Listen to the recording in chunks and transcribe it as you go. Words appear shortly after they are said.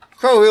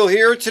Crowhill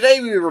here. Today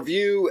we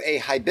review a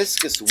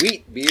hibiscus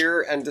wheat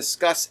beer and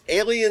discuss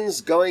aliens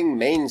going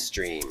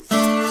mainstream.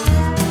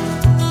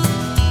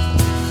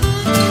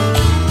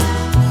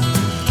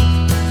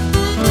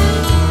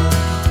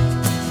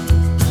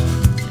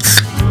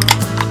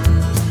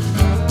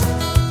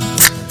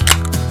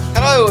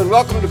 Hello and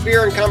welcome to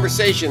Beer and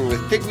Conversation with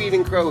Pigweed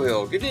and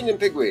Crowhill. Good evening,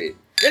 Pigweed.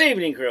 Good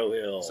evening,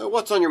 Crowhill. So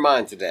what's on your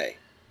mind today?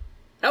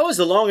 That was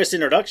the longest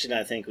introduction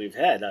I think we've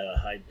had.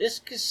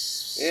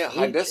 Hibiscus,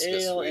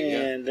 hibiscus ale, wheat,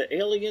 and the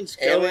aliens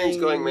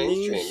going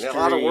mainstream. A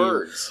lot of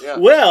words. Yeah.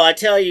 Well, I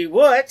tell you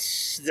what,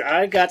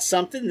 I got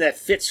something that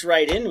fits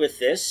right in with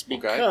this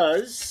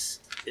because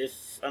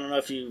I don't know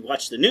if you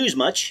watch the news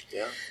much,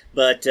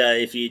 but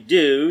if you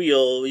do,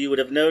 you would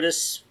have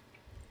noticed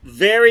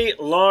very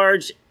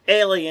large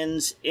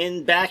aliens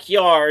in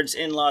backyards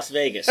in Las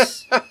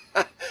Vegas.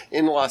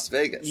 In Las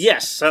Vegas.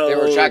 Yes, so they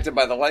were attracted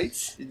by the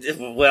lights.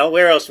 Well,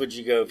 where else would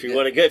you go if you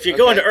want to go? If you're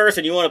going to Earth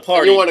and you want to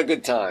party, and you want a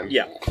good time.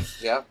 Yeah.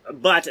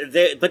 But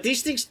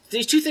these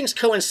two things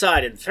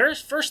coincided.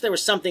 First, there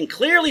was something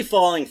clearly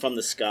falling from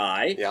the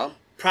sky. Yeah.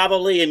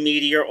 Probably a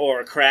meteor or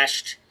a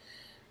crashed,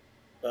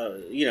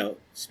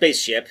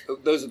 spaceship.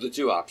 Those are the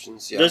two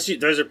options. Yeah.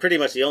 Those are pretty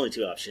much the only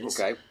two options.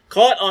 Okay.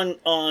 Caught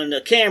on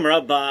a camera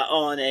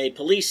on a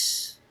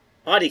police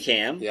body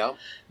cam. Yeah.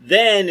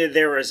 Then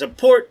there was a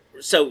port.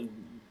 So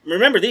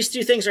remember, these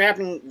two things are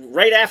happening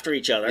right after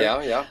each other.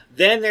 Yeah.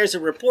 Then there's a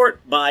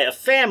report by a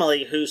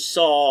family who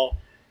saw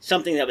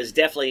something that was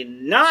definitely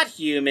not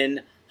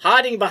human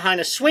hiding behind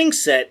a swing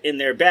set in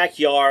their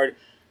backyard,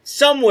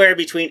 somewhere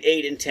between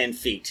 8 and 10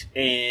 feet.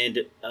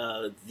 And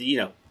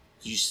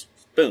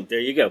boom, there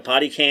you go.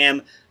 Body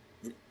cam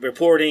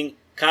reporting.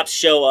 Cops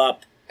show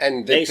up.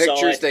 And the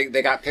pictures,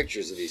 they got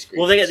pictures of these creatures.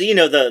 Well, they got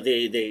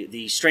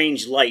the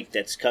strange light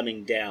that's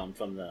coming down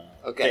from the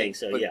thing.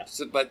 So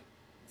So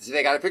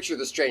they got a picture of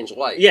the strange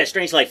light. Yeah,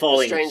 strange light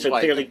falling. Strange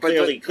light.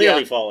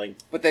 Clearly falling.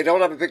 But they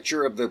don't have a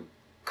picture of the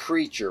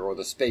creature or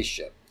the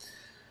spaceship.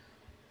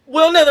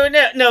 Well,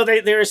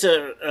 there's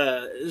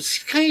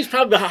he's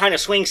probably behind a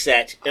swing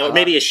set or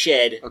maybe a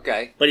shed.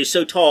 Okay. But he's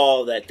so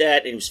tall and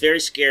it was very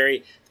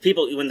scary.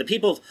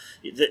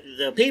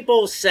 The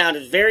people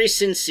sounded very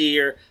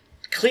sincere.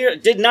 Clear,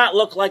 did not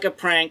look like a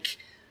prank.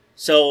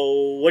 So,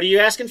 what are you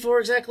asking for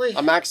exactly?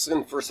 I'm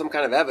asking for some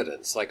kind of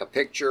evidence, like a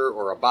picture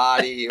or a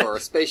body or a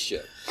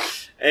spaceship.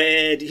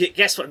 And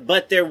guess what?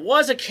 But there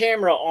was a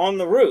camera on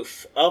the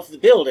roof of the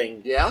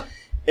building. Yeah?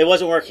 It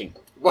wasn't working.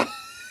 Boy,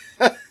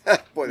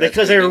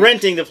 because they were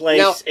renting the place.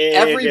 Now,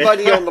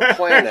 everybody on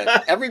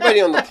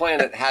the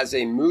planet has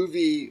a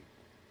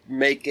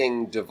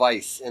movie-making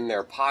device in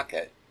their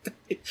pocket.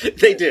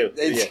 They do.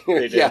 They do.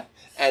 Yeah.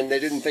 And they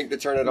didn't think to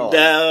turn it on.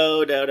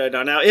 No.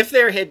 Now, if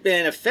there had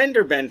been a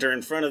fender bender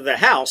in front of the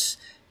house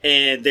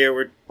and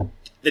the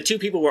two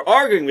people were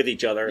arguing with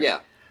each other,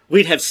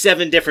 we'd have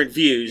 7 different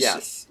views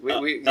of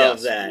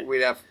that.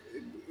 We'd have,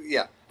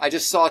 I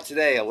just saw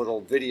today a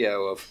little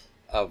video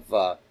of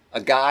a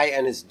guy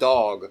and his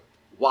dog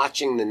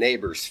watching the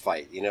neighbors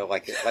fight.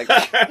 Like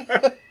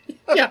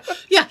yeah.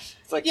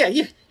 It's like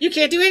you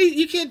can't do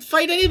you can't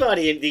fight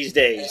anybody these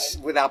days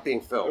without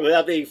being filmed.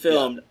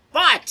 Yeah.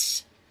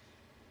 But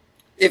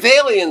if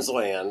aliens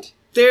land,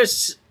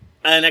 there's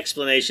an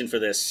explanation for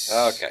this.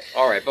 Okay.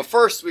 All right. But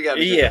first, we got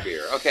to get a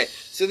beer. Okay.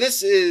 So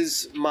this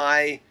is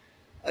my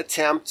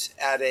attempt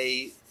at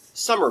a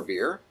summer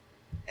beer,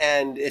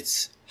 and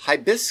it's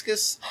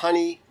hibiscus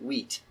honey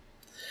wheat.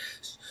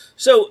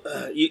 So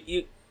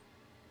you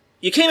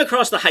came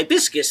across the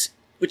hibiscus,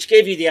 which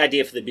gave you the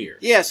idea for the beer.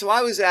 Yeah. So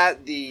I was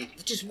at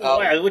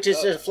which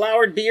is a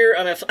flowered beer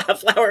on a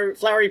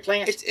flowery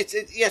plant.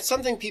 It's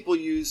something people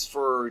use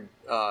for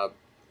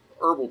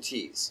herbal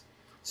teas.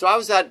 So I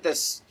was at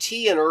this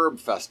tea and herb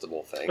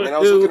festival thing, and I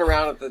was looking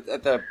around at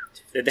the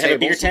Did they have a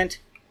beer tent?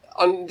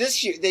 On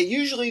this year, they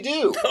usually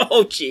do.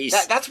 Oh, jeez.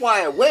 That's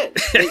why I went.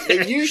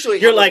 They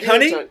usually You're have like, a beer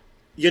honey, tent.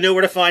 You know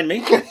where to find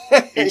me.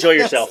 Enjoy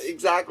yourself. Yes,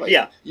 exactly.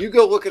 Yeah. You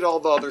go look at all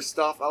the other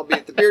stuff. I'll be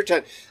at the beer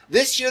tent.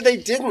 This year they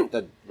didn't,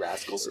 the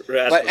rascals.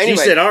 But anyway, you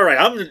said, all right,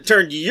 I'm going to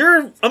turn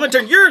your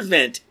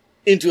event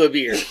into a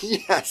beer.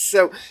 Yes.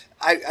 So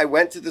I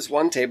went to this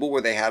one table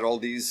where they had all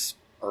these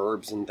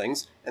herbs and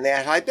things, and they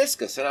had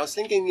hibiscus. And I was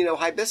thinking,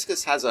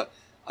 hibiscus has a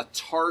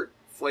tart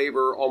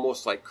flavor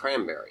almost like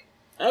cranberry.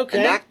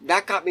 Okay. And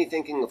that got me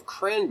thinking of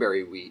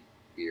cranberry wheat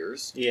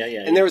beers. Yeah.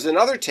 And there was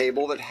another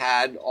table that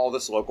had all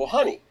this local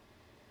honey.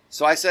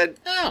 So I said,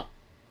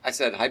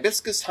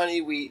 hibiscus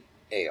honey wheat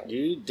ale.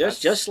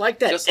 Just like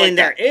that. Just like and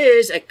that. there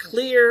is a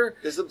clear.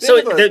 There's a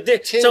bit of a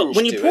tinge so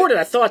when you to poured it,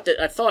 I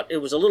thought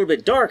it was a little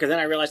bit dark, and then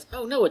I realized,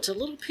 oh no, it's a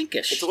little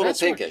pinkish. It's a little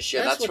pinkish.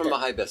 That's from the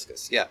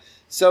hibiscus. Yeah.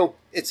 So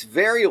it's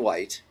very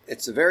light.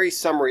 It's a very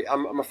summery.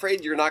 I'm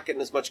afraid you're not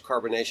getting as much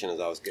carbonation as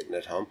I was getting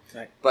at home.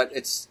 Right. But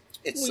it's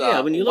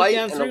when you look light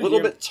down and a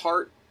little bit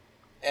tart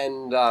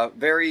and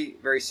very,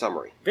 very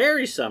summery.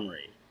 Very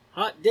summery.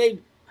 Hot day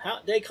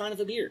kind of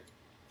a beer.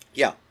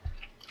 Yeah.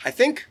 I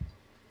think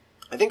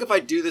if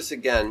I do this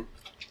again,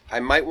 I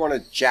might want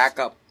to jack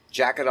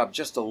it up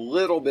just a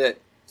little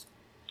bit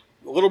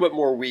a little bit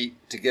more wheat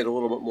to get a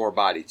little bit more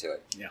body to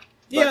it. Yeah.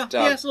 But,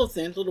 It's a little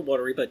thin, a little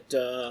watery, but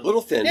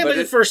little thin. Yeah, but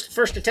the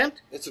first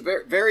attempt. It's a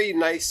very very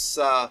nice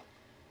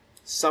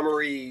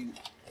summery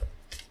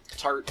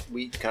tart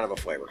wheat kind of a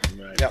flavor.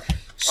 Right. Yep.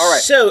 All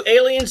right. So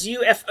aliens,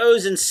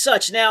 UFOs, and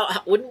such.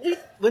 Now,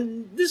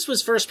 when this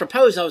was first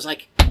proposed, I was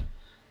like,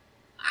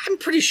 I'm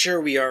pretty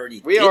sure we already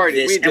did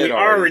this, and we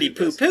already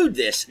poo-pooed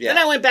this. Yeah. Then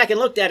I went back and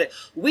looked at it.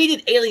 We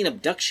did alien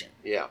abduction.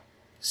 Yeah.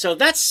 So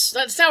that's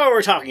not what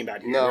we're talking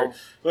about here. No.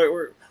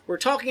 We're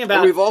talking about...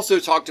 And we've also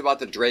talked about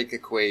the Drake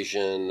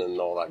equation and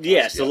all that kind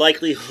yes, of stuff. the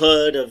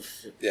likelihood of...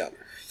 Yeah.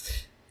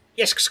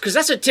 Yes, because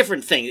that's a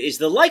different thing. Is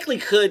the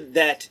likelihood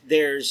that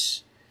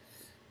there's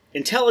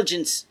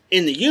intelligence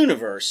in the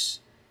universe,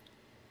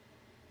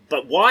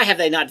 but why have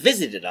they not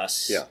visited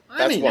us? Yeah,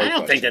 I mean, I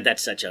don't think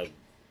that's such a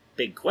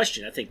big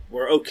question. I think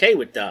we're okay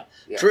with the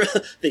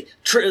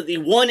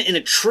 1 in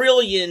a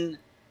trillion,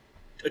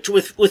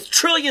 with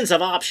trillions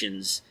of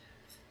options,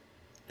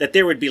 that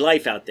there would be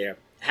life out there.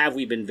 Have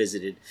we been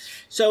visited?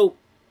 So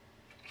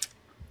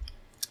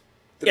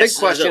the big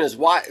question is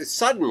why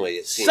suddenly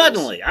it seems.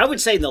 Suddenly, I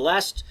would say in the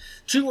last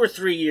 2 or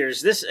 3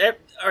 years, this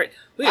all right.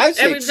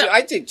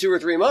 I'd take 2 or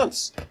 3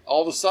 months.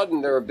 All of a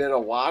sudden, there have been a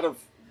lot of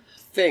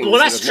things. Well,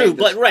 that's true,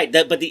 but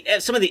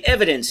some of the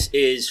evidence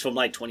is from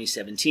like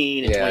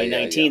 2017 and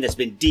 2019 that's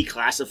been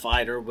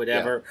declassified or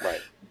whatever. Yeah,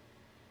 right.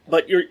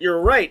 But you're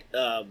right.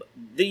 That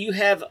you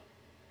have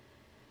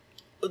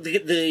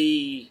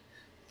the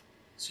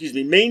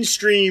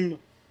mainstream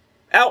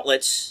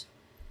outlets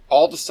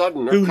all of a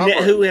sudden who've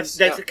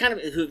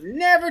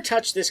never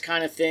touched this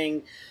kind of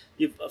thing.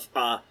 You've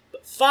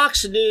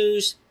Fox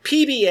News,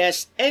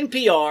 PBS,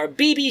 NPR,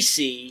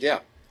 BBC. Yeah,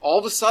 all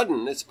of a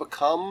sudden it's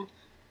become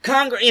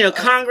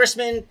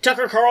Congressman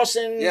Tucker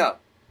Carlson. Yeah.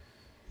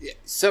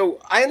 So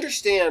I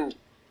understand.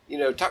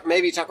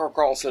 Maybe Tucker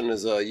Carlson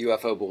is a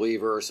UFO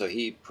believer, so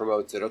he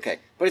promotes it. Okay,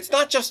 but it's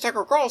not just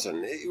Tucker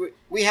Carlson.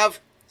 We have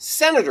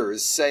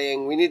senators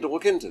saying we need to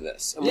look into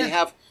this, and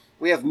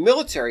we have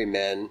military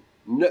men.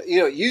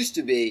 It used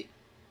to be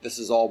this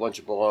is all a bunch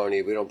of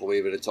baloney. We don't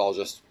believe it. It's all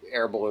just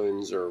air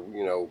balloons or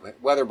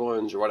weather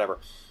balloons or whatever.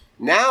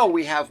 Now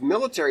we have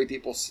military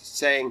people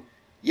saying,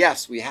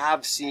 yes, we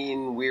have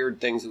seen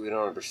weird things that we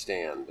don't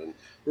understand. And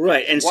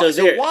right, and so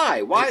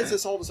why is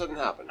this all of a sudden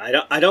happening?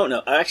 I don't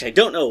know. Actually, I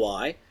don't know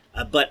why,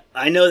 but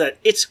I know that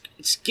it's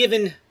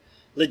given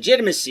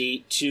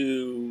legitimacy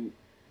to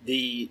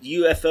the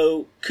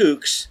UFO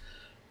kooks.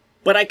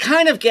 But I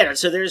kind of get it.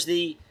 So there's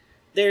the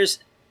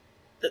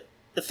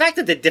fact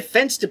that the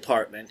Defense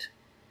Department,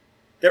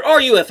 there are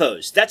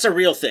UFOs. That's a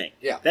real thing.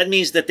 Yeah. That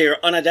means that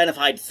they're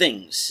unidentified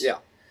things. Yeah.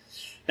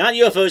 Not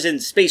UFOs in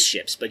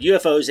spaceships, but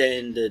UFOs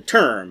in the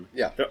term.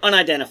 Yeah. They're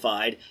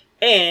unidentified.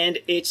 And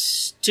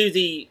it's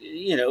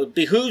it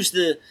behooves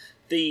the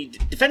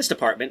Defense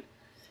Department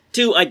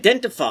to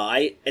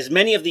identify as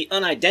many of the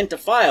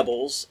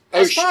unidentifiables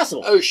as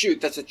possible. Oh, shoot,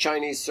 that's a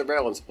Chinese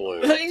surveillance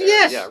balloon.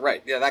 Yes. Yeah,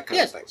 right. Yeah, that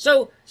kind of thing.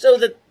 So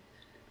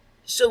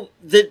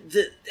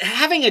the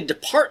having a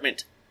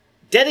department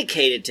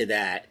dedicated to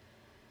that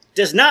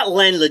does not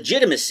lend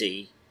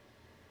legitimacy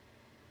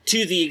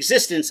to the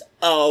existence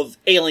of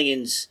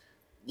aliens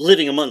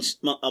living amongst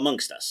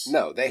us.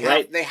 No, they have.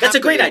 Right? They have That's a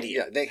great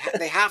idea. Yeah,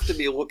 they have to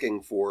be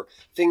looking for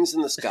things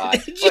in the sky.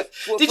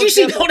 Did you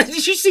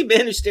see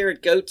Men Who Stare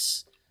at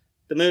Goats?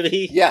 The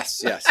movie?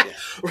 Yes.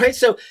 Right?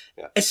 So,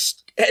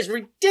 as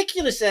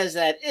ridiculous as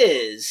that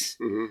is,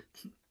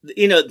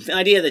 the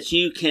idea that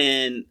you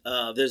can,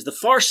 there's the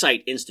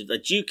Farsight Institute,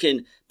 that you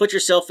can put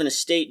yourself in a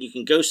state, you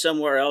can go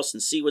somewhere else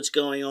and see what's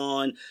going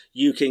on,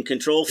 you can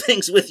control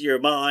things with your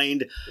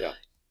mind. Yeah.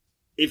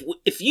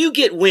 If you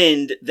get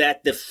wind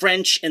that the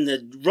French and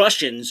the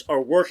Russians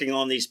are working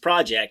on these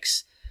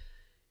projects,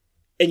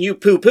 and you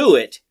poo-poo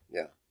it,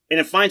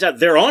 and it finds out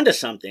they're onto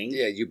something.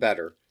 Yeah, you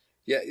better.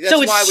 Yeah, that's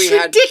so it's why we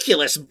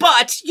ridiculous,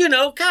 but,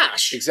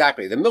 gosh.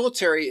 Exactly. The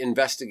military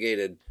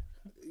investigated,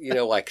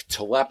 like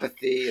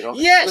telepathy and all.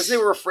 Yes. Because they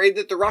were afraid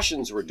that the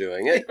Russians were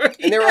doing it.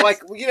 And they were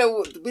like, we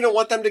don't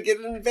want them to get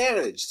an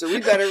advantage, so we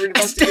better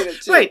investigate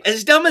it too. Right.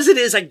 As dumb as it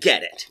is, I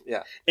get it.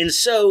 Yeah. And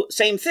so,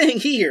 same thing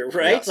here,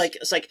 right? Yes.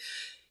 It's like,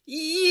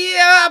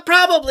 yeah,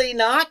 probably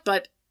not,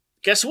 but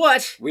guess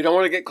what? We don't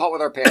want to get caught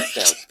with our pants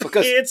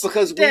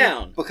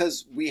down.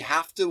 Because we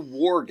have to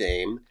war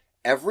game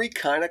every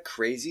kind of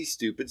crazy,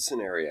 stupid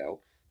scenario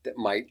that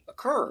might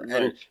occur.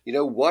 Right.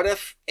 And, what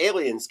if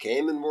aliens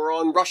came and were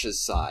on Russia's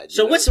side?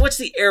 So what's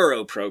the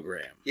ARROW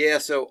program? Yeah,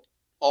 so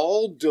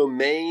All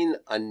Domain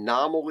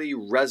Anomaly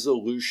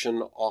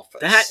Resolution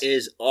Office. That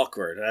is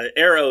awkward.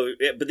 ARROW,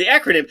 but the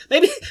acronym,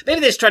 maybe they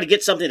just try to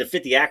get something to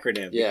fit the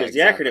acronym, because the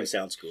acronym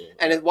sounds cool.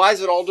 And why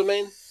is it all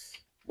domain?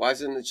 Why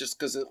isn't it just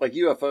because, like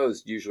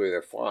UFOs, usually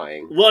they're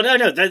flying? Well, no.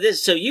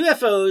 So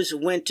UFOs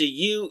went to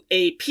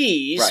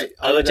UAPs. Right,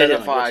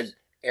 unidentified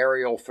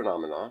aerial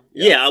phenomena.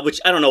 Yeah, which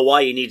I don't know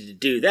why you needed to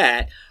do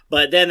that.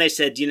 But then they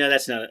said,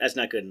 that's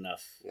not good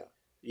enough. Yeah.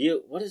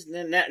 What is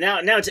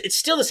now? It's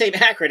still the same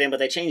acronym, but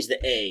they changed the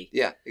A.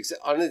 Yeah,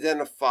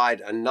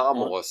 unidentified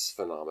anomalous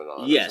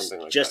phenomenon. Yes, or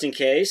something like just that. in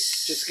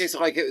case. Just in case,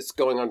 like it's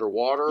going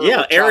underwater.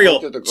 Yeah, aerial.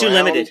 Too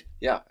limited.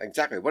 Yeah,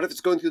 exactly. What if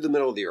it's going through the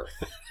middle of the Earth?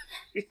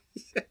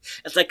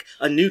 It's like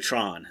a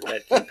neutron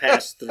that can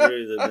pass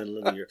through the middle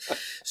of the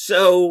Earth.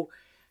 So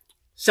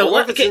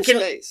what if it's in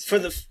space? For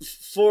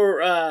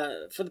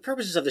the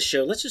purposes of the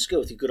show, let's just go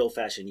with the good old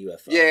fashioned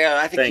UFO. Yeah,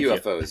 I think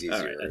UFO is easier.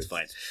 All right, that's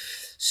fine.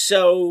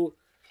 So,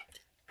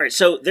 all right,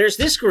 so there's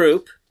this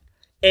group,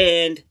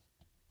 and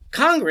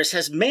Congress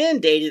has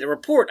mandated a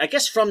report, I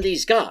guess, from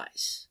these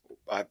guys.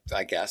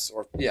 I guess,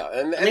 or yeah,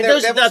 and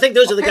I think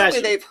those are the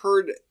guys.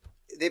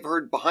 They've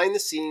heard behind the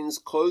scenes,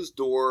 closed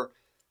door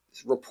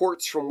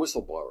reports from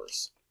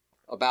whistleblowers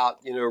about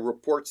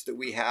reports that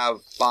we have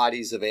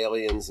bodies of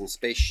aliens and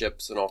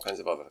spaceships and all kinds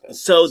of other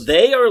things. So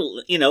they are,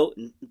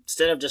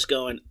 instead of just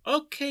going,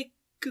 okay,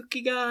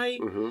 kooky guy,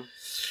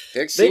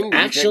 they're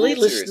actually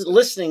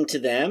listening to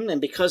them,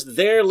 and because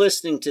they're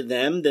listening to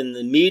them, then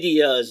the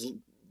media is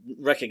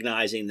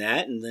recognizing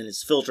that, and then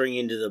it's filtering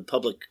into the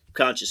public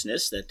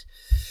consciousness that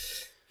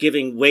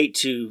giving weight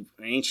to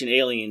ancient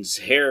aliens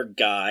hair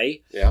guy.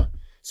 Yeah.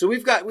 So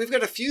we've got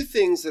a few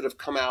things that have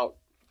come out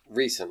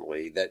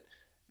recently that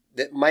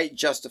might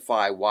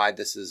justify why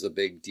this is a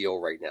big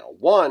deal right now.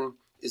 One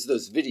is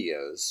those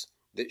videos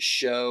that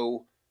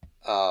show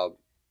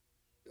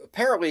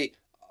apparently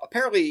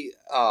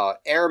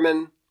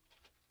airmen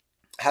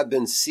have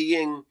been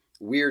seeing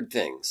weird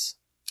things.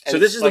 And so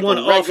this is like the one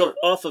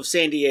off of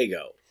San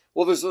Diego.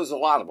 Well, there's a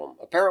lot of them.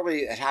 Apparently,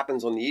 it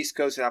happens on the East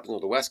Coast. It happens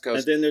on the West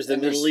Coast. And then there's the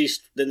Middle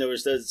East. Then there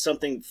was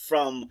something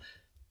from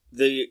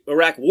the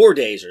Iraq War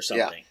days or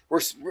something.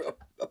 Yeah.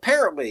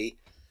 Apparently,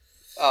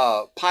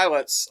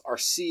 pilots are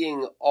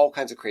seeing all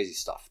kinds of crazy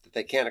stuff that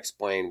they can't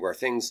explain, where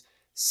things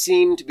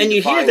seem to be. And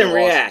you hear them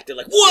react. They're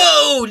like,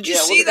 "Whoa! Did you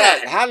see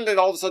that? How did it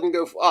all of a sudden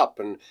go up?"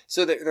 And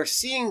so they're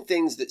seeing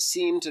things that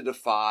seem to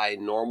defy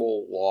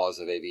normal laws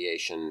of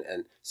aviation,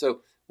 and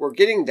so. We're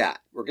getting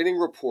that. We're getting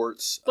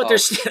reports. But they're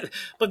still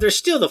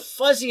the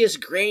fuzziest,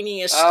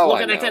 grainiest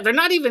looking like that. They're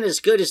not even as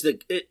good as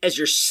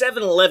your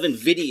 7-Eleven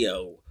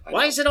video.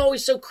 Why is it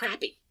always so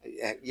crappy?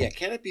 Yeah,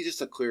 can't it be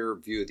just a clear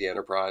view of the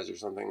Enterprise or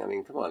something? I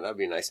mean, come on, that'd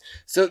be nice.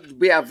 So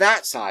we have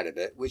that side of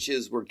it, which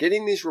is we're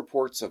getting these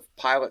reports of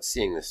pilots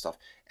seeing this stuff.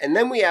 And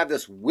then we have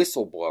this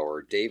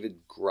whistleblower,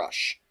 David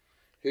Grush,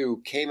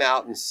 who came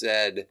out and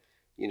said,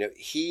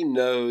 he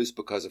knows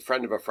because a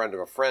friend of a friend of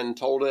a friend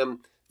told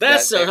him. All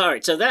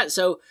right. So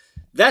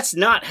that's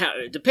not how.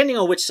 Depending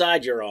on which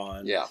side you're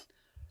on. Yeah.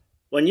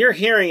 When you're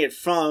hearing it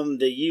from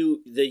the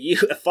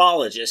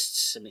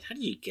ufologists, I mean, how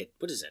do you get?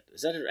 What is it?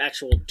 Is that an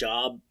actual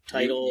job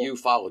title?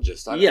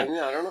 Ufologist. I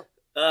don't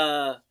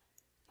know.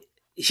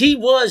 He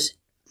was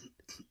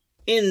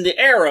in the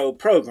Arrow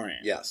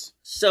program. Yes.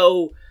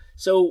 So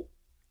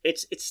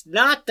it's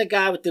not the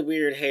guy with the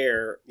weird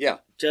hair. Yeah.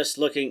 Just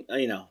looking,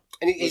 And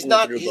he's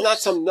not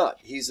some nut.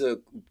 He's a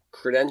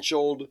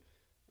credentialed,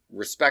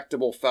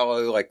 respectable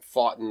fellow, like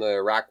fought in the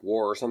Iraq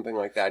War or something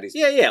like that. He's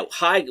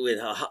high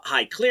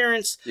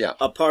clearance. Yeah.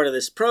 A part of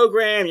this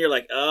program. You're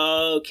like,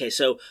 okay.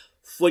 So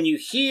when you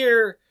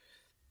hear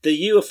the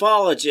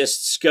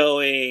ufologists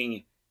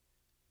going,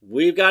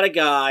 we've got a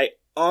guy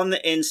on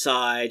the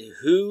inside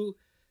who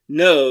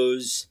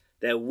knows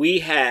that we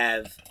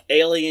have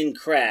alien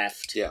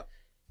craft. Yeah.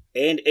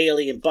 And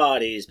alien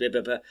bodies. Blah,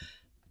 blah, blah.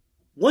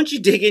 Once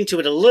you dig into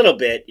it a little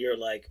bit, you're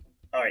like,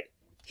 all right.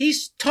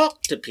 He's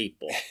talked to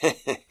people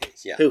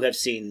who have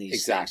seen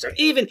these things. Or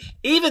even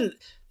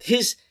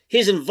his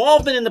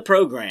involvement in the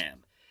program,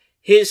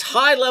 his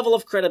high level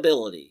of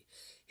credibility,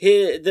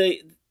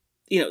 he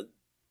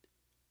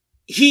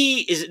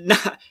is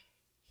not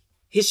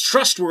his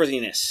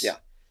trustworthiness. Yeah,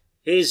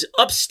 his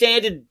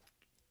upstanding.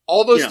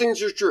 All those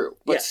things are true,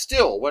 but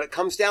still, when it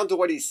comes down to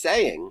what he's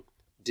saying,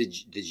 did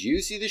you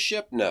see the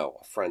ship? No,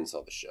 a friend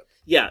saw the ship.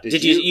 Yeah.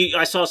 Did you?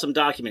 I saw some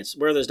documents.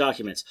 Where are those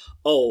documents?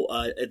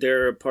 Oh,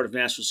 they're part of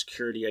national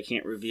security. I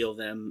can't reveal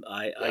them.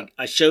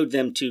 I showed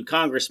them to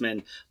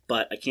congressmen,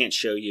 but I can't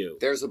show you.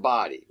 There's a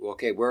body.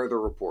 Okay, where are the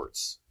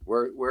reports?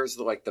 Where's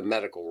the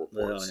medical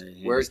reports?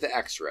 Where's the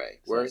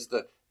X-ray? Where's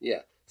the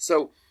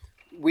So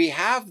we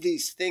have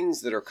these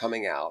things that are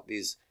coming out.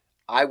 These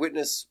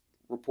eyewitness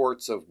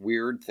reports of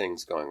weird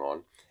things going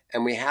on,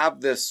 and we have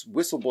this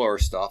whistleblower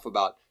stuff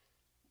about.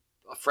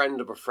 A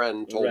friend of a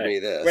friend told me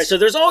this. Right. So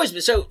there's always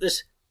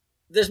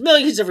there's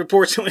millions of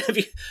reports.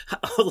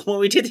 When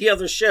we did the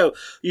other show,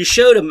 you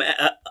showed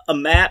a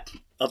map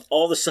of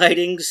all the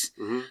sightings,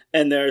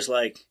 and there's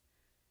like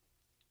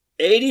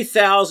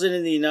 80,000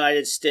 in the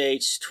United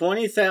States,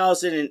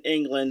 20,000 in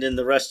England, and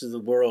the rest of the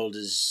world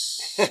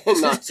is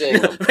not seeing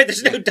them. Right.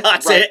 There's no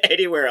dots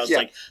anywhere else. Yeah.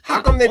 Like,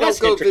 how come they don't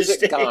go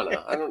visit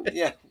Ghana? I don't.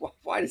 Yeah.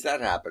 Why does that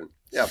happen?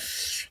 Yeah.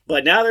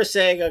 But now they're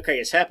saying, okay,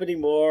 it's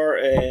happening more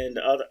in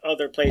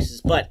other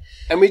places.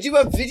 And we do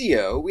have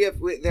video.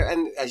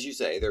 And as you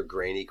say, they're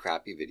grainy,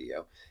 crappy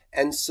video.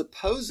 And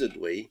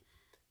supposedly,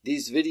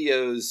 these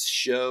videos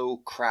show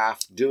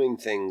craft doing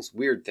things,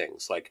 weird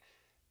things, like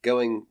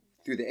going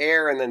through the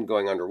air and then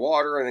going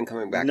underwater and then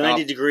coming back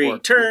 90-degree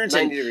turns.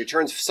 90-degree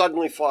turns,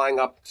 suddenly flying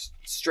up,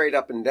 straight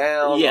up and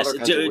down, yes, other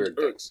kinds of weird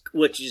things.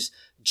 Which is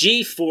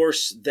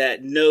G-force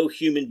that no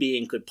human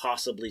being could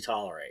possibly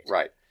tolerate.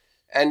 Right.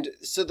 And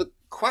so the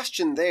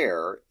question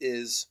there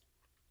is,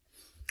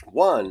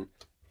 one,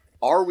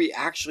 are we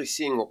actually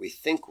seeing what we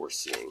think we're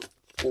seeing?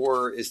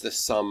 Or is this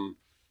some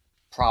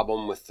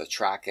problem with the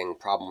tracking,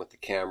 problem with the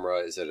camera?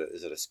 Is it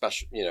a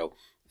special,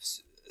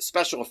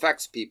 special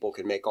effects people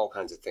can make all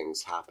kinds of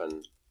things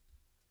happen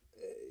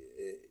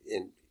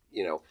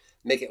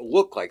make it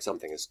look like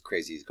something as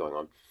crazy is going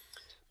on.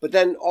 But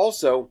then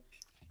also,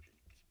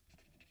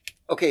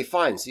 okay,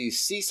 fine. So you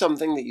see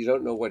something that you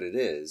don't know what it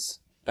is.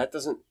 That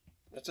doesn't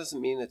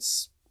mean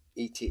it's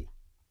ET. It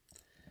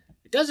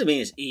doesn't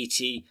mean it's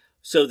ET.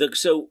 So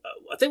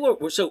I think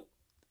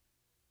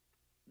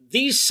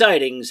these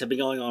sightings have been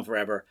going on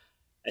forever,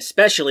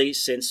 especially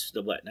since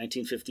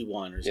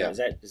 1951 or so. Yeah.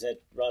 Is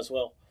that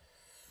Roswell?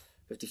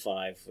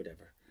 55,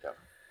 whatever. Yeah.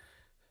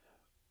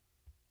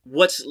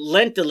 What's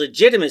lent the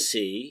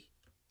legitimacy?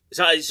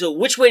 So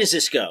which way does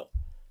this go?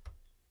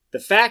 The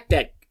fact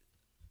that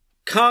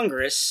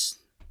Congress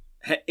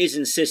is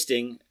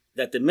insisting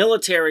that the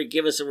military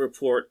give us a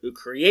report who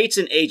creates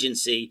an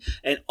agency,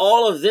 and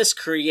all of this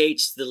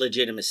creates the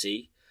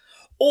legitimacy,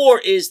 or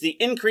is the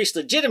increased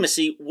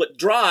legitimacy what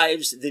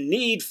drives the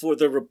need for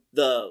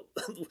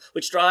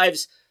which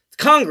drives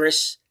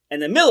Congress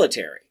and the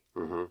military?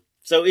 Mm-hmm.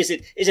 So is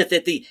it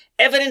that the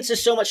evidence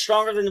is so much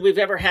stronger than we've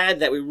ever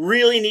had that we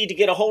really need to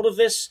get a hold of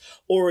this?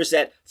 Or is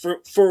that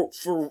for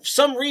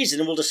some reason,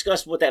 and we'll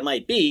discuss what that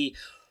might be,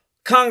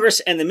 Congress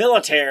and the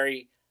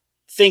military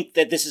think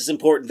that this is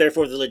important,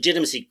 therefore the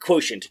legitimacy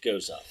quotient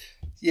goes up?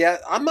 Yeah,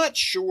 I'm not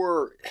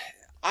sure.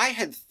 I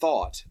had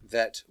thought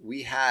that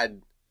we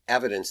had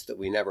evidence that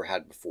we never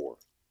had before.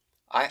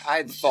 I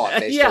had thought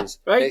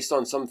based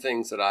on some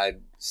things that I'd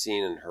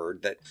seen and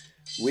heard that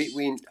we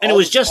and it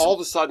was just all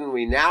of a sudden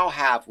we now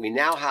have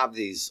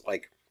these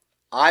like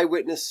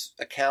eyewitness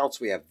accounts.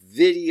 We have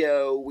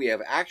video. We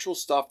have actual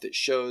stuff that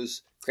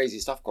shows crazy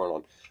stuff going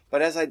on.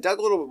 But as I dug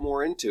a little bit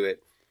more into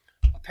it,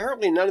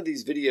 apparently none of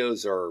these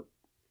videos are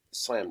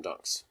slam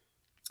dunks.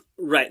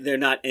 Right, they're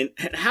not. And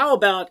how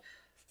about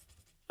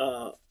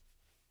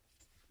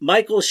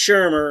Michael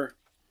Shermer?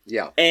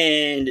 Yeah,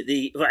 and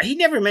he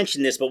never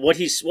mentioned this, but what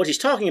he's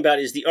talking about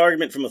is the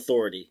argument from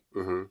authority.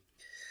 Mm-hmm.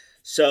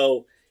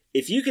 So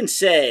if you can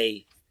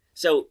say,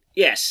 so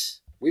yes,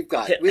 we've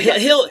got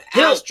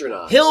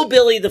astronauts.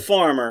 Hillbilly the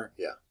farmer,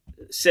 yeah,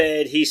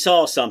 said he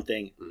saw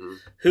something. Mm-hmm.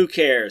 Who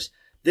cares?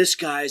 This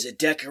guy's a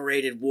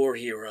decorated war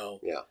hero,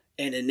 yeah,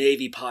 and a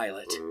Navy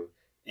pilot, mm-hmm.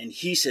 and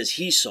he says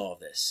he saw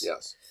this.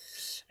 Yes,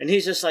 and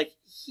he's just like,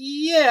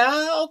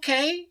 yeah,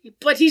 okay,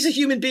 but he's a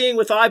human being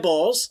with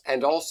eyeballs,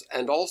 and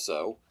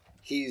also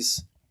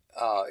he's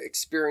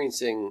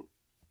experiencing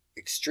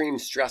extreme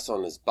stress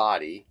on his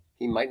body.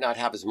 He might not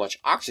have as much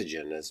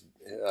oxygen as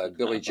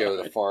Billy Joe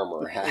the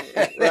farmer had.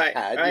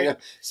 Right.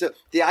 So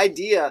the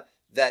idea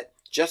that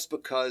just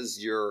because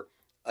you're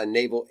a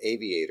naval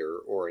aviator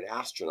or an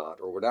astronaut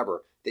or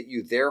whatever, that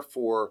you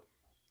therefore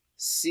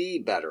see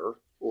better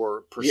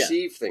or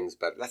perceive things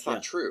better, that's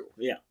not true.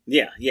 Yeah.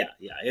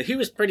 He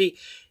was pretty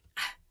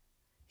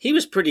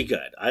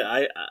good.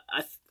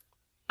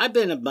 I've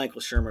been a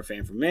Michael Shermer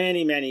fan for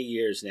many, many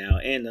years now,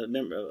 and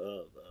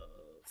a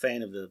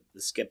fan of the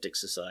Skeptic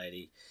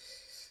Society.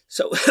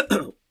 So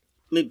let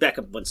me back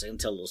up one second and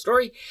tell a little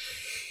story.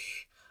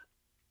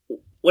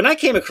 When I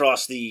came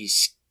across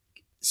these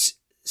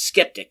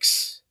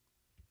skeptics,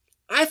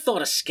 I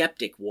thought a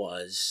skeptic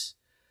was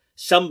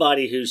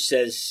somebody who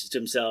says to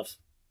himself,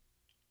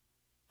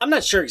 I'm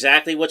not sure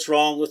exactly what's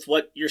wrong with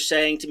what you're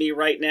saying to me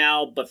right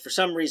now, but for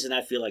some reason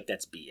I feel like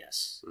that's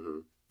BS.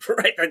 Mm-hmm.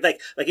 Right?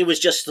 Like it was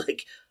just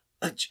like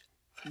an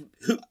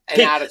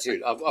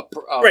attitude of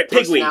right,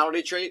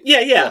 personality trait.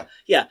 Yeah.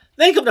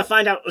 Then you come to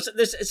find out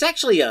it's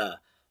actually a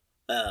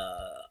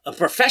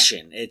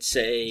profession. It's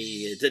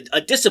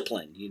a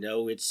discipline.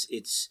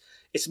 It's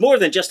more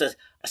than just a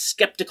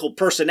skeptical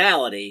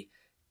personality.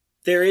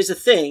 There is a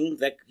thing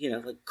that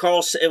like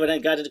when I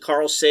got into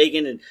Carl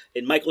Sagan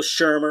and Michael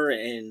Shermer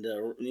and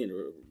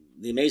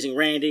the Amazing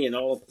Randy and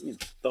all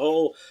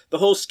the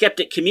whole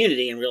skeptic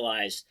community, and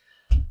realized,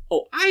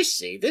 oh, I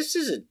see.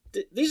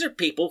 These are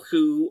people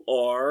who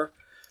are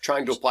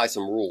trying to apply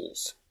some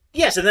rules.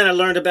 Yes, and then I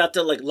learned about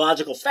the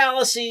logical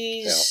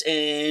fallacies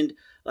and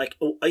a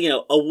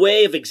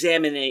way of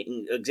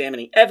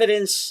examining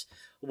evidence.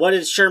 What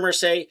did Shermer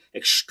say?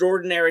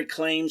 Extraordinary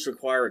claims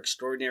require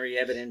extraordinary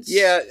evidence.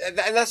 Yeah,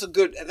 and that's a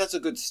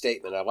good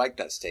statement. I like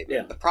that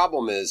statement. Yeah. The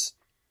problem is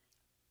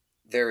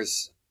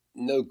there's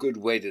no good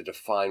way to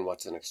define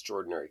what's an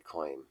extraordinary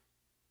claim,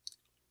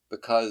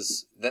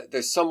 because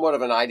there's somewhat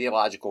of an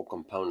ideological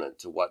component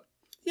to what.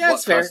 Yeah,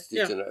 that's fair.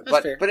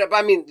 But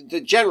I mean,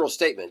 the general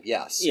statement,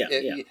 yes. Yeah.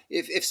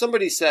 If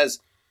somebody says,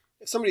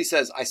 if somebody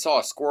says, I saw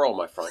a squirrel in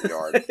my front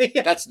yard,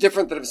 that's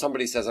different than if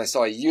somebody says, I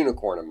saw a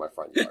unicorn in my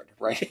front yard,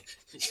 right?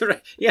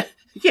 Right.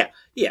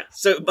 Yeah.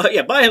 So,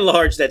 by and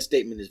large, that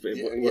statement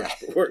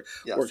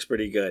works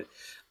pretty good.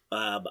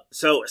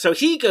 So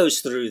he goes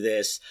through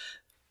this,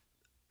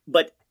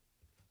 but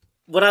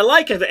what I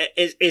like of it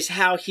is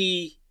how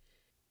he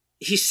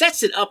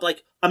sets it up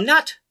like, I'm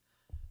not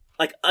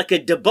like a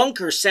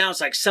debunker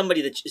sounds like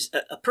somebody that is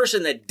a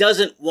person that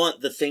doesn't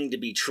want the thing to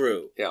be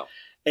true. Yeah.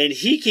 And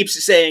he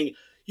keeps saying,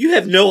 you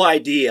have no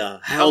idea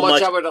how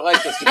much I would have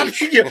liked this to be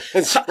true.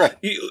 That's right.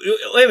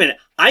 Wait a minute.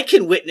 I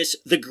can witness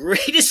the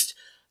greatest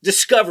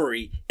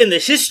discovery in the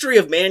history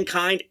of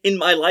mankind in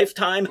my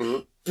lifetime. Mm-hmm.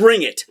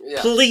 Bring it.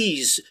 Yeah.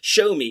 Please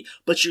show me.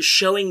 But you're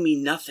showing me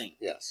nothing.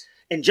 Yes.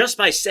 And just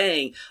by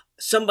saying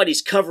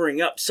somebody's covering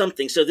up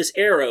something, so this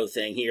arrow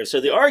thing here, so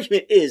the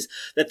argument is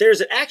that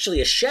there's actually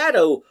a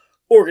shadow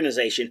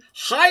organization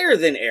higher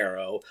than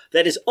Arrow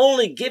that is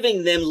only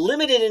giving them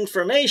limited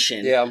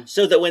information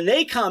so that when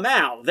they come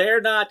out, they're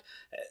not,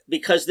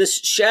 because this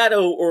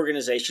shadow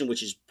organization,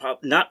 which is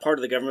not part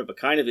of the government but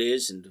kind of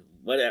is, and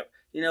whatever,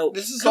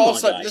 this is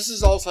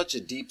all such a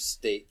deep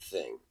state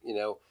thing,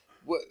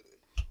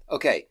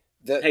 okay.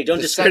 Hey, don't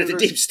discredit the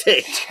deep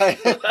state.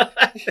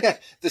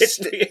 It's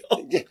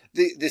real.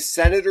 The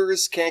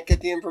senators can't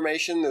get the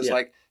information. There's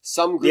like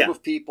some group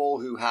of people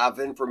who have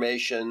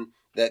information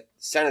that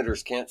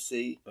senators can't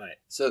see. Right.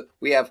 So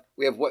we have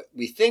what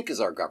we think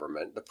is our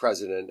government, the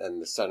president and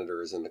the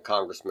senators and the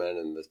congressmen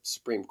and the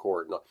Supreme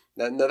Court. No,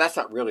 that's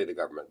not really the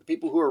government. The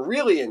people who are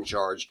really in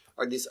charge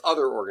are these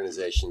other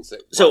organizations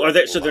that. So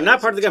they're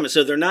not part of the government.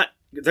 So they're not.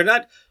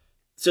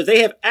 So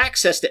they have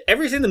access to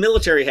everything the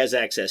military has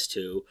access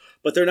to,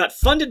 but they're not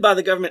funded by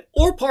the government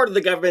or part of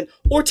the government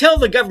or tell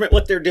the government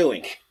what they're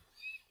doing.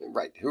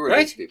 Right. Who are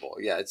these people?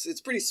 Yeah,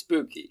 it's pretty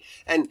spooky.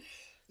 And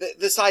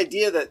this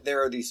idea that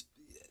there are these.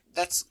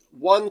 That's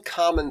one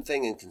common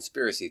thing in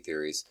conspiracy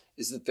theories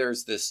is that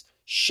there's this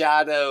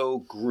shadow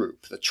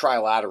group, the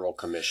Trilateral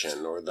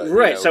Commission, or the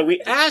right. So we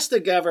asked the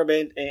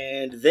government,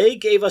 and they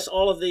gave us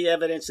all of the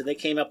evidence, and they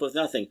came up with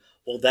nothing.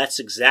 Well, that's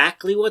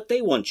exactly what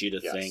they want you to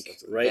think,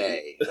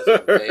 right? That's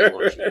what they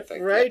want you to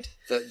think, right?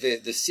 Yeah.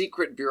 The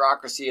secret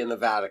bureaucracy in the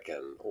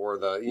Vatican, or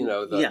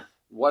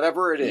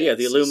whatever it is. Yeah,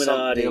 the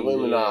Illuminati. The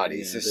Illuminati.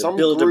 Yeah, There's the some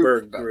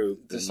Bilderberg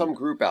group. There's some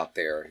group out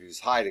there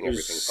who's hiding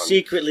everything from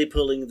secretly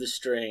pulling the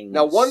strings.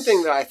 Now, one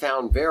thing that I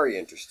found very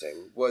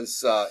interesting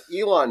was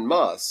Elon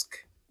Musk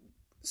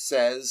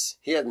says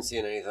he hadn't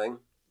seen anything.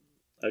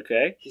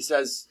 Okay. He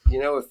says,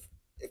 if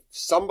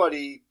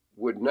somebody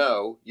would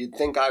know, you'd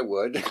think I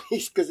would,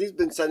 because he's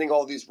been sending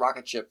all these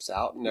rocket ships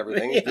out and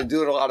everything. He's been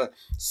doing a lot of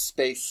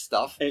space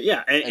stuff. And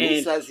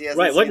he says he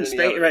hasn't seen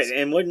any evidence. Right,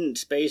 and wouldn't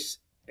space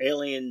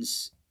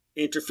aliens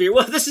interfere?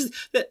 Well, this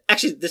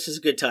is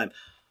a good time.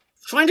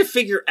 Trying to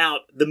figure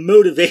out the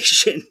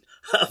motivation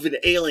of an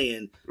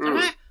alien.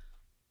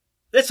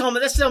 That's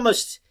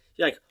almost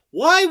like,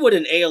 why would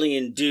an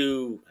alien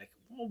do? Like,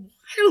 well,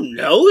 I don't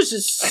know.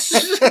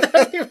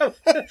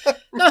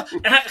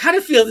 I kind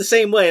of feel the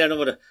same way. I don't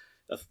want to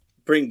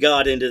bring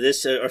God into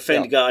this or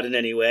offend God in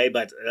any way,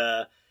 but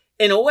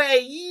in a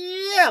way,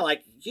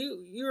 like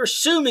you're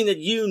assuming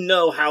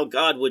that how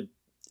God would.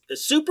 A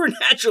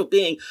supernatural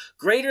being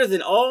greater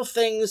than all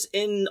things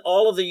in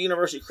all of the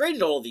universe. He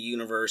created all of the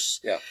universe.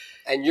 Yeah.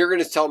 And you're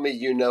going to tell me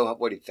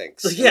what he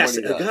thinks. Yes,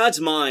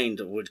 God's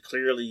mind would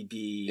clearly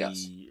be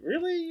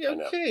really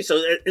okay. So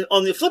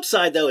on the flip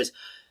side, though, is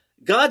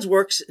God's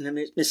works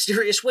in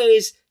mysterious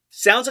ways.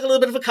 Sounds like a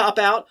little bit of a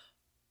cop-out,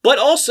 but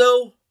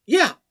also,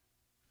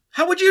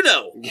 how would you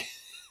know?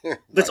 Right.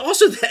 But it's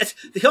also that,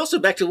 also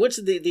back to what's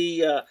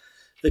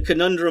the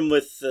conundrum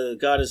with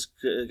God is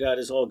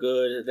all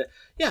good.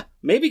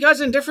 Maybe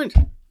God's indifferent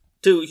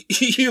to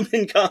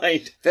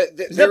humankind.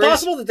 Is that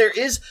possible that there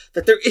is?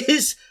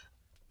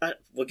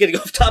 We're getting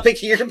off topic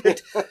here,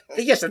 but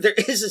yes, that there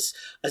is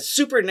a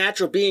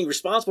supernatural being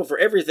responsible for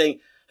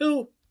everything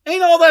who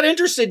ain't all that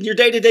interested in your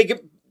day-to-day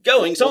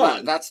goings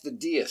on. That's the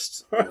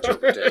deist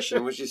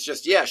interpretation, which is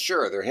just,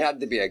 sure, there had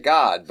to be a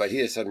God, but he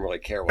just doesn't really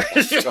care what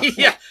that's going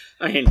on.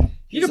 I mean,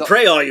 you can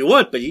pray all you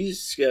want, but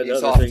he's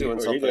off doing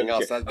something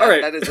else.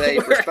 That is a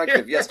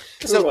perspective, yes.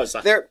 So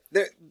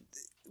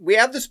we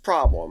have this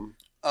problem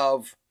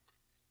of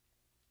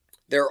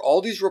there are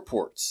all these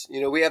reports.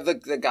 We have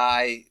the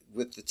guy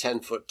with the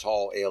 10-foot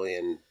tall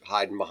alien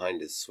hiding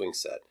behind his swing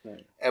set.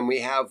 Right. And we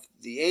have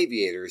the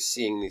aviators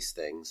seeing these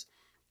things.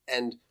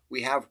 And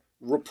we have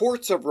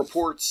reports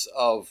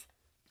of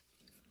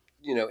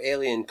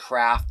alien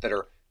craft that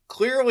are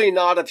clearly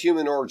not of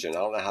human origin. I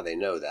don't know how they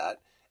know that.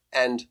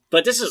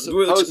 But this is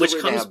which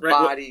comes they have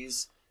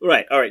bodies.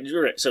 Right. All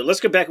right. So let's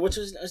go back. What's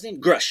his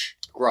name? Grush.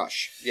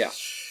 Yeah.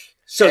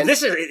 So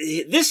this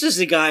is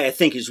the guy I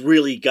think who's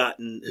really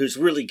gotten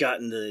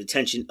the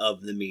attention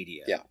of the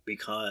media. Yeah.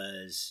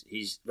 Because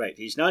he's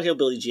not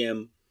Hillbilly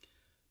Jim.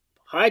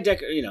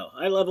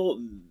 high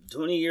level,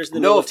 20 years in the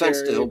no military. No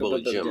offense to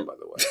Hillbilly Jim, by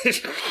the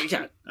way.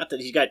 Yeah, not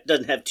that he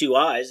doesn't have two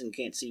eyes and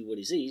can't see what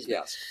he sees.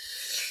 Yes.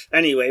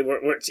 Anyway,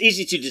 it's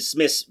easy to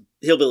dismiss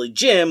Hillbilly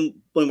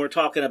Jim when we're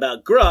talking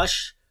about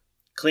Grush,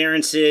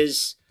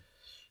 clearances,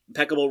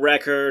 impeccable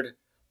record.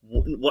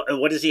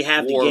 What does he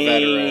have to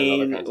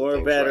gain?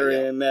 Or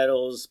veteran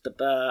medals.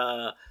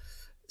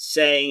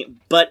 Saying,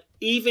 but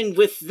even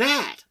with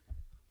that,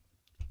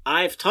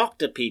 I've talked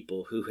to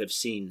people who have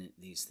seen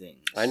these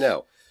things. I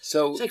know.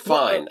 So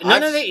fine.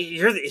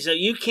 So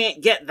you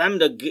can't get them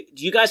to.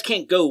 You guys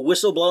can't go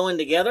whistleblowing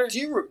together. Do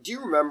you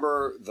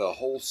remember the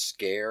whole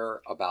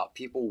scare about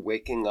people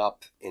waking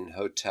up in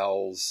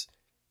hotels,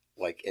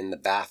 like in the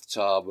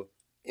bathtub,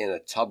 in a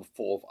tub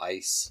full of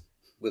ice,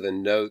 with a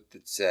note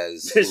that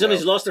says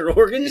somebody's lost their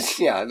organs?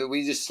 Yeah, that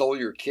we just stole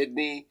your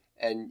kidney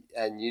and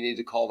you need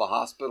to call the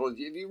hospital.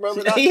 Do you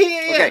remember that?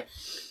 Yeah. Okay.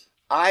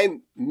 I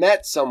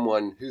met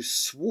someone who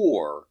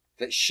swore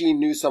that she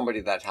knew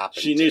somebody that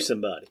happened She knew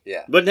somebody.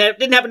 Yeah. But it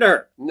didn't happen to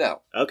her.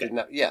 No. Okay.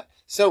 Yeah.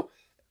 So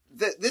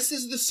this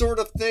is the sort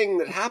of thing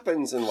that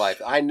happens in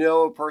life. I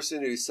know a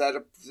person who set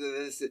up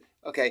this.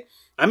 Okay.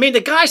 I mean,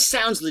 the guy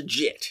sounds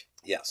legit.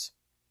 Yes.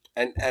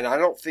 And I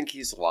don't think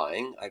he's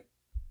lying. I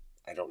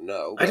don't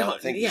know. But I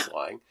don't think he's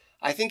lying.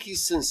 I think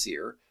he's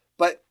sincere.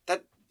 But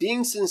that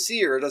being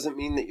sincere doesn't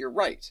mean that you're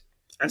right.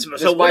 And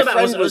so my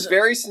friend was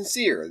very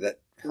sincere that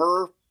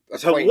her.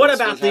 So what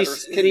about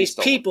these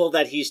people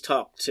that he's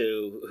talked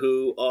to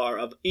who are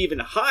of even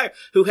higher,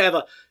 who have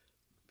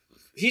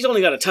he's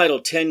only got a Title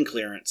 10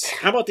 clearance.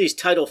 How about these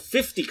Title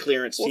 50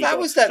 clearance people? Well, that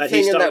was that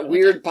thing in that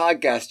weird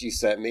podcast you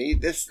sent me.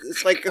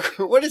 It's like,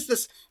 what is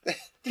this?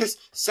 This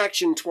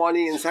Section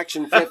 20 and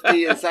Section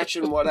 50 and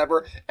Section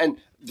whatever. And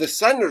the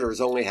senators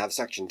only have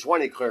Section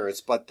 20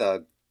 clearance, but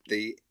the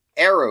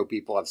Aero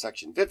people have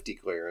Section 50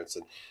 clearance,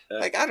 and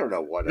I don't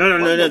know what.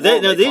 No.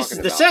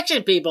 The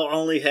Section people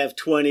only have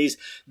 20s.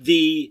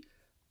 The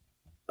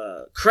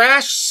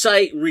crash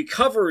site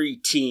recovery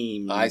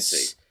teams. I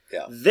see.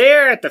 Yeah,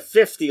 they're at the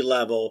 50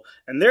 level,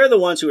 and they're the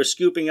ones who are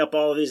scooping up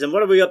all of these. And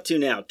what are we up to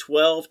now?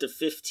 12 to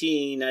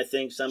 15, I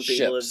think some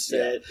people have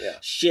said. Yeah.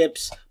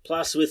 Ships,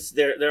 plus with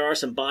there are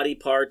some body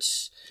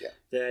parts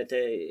that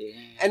they.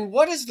 And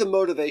what is the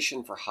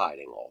motivation for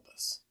hiding all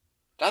this?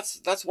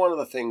 That's one of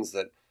the things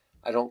that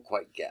I don't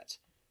quite get.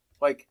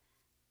 Like,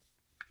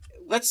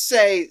 let's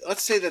say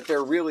that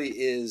there really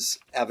is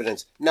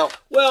evidence. Now,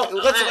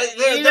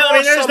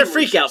 there's the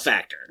freak out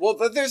factor. Well,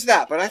 there's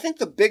that, but I think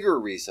the bigger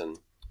reason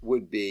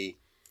would be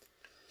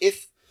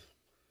if,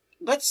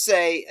 let's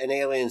say, an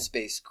alien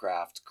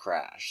spacecraft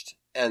crashed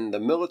and the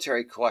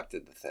military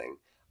collected the thing.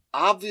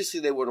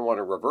 Obviously, they wouldn't want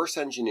to reverse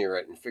engineer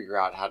it and figure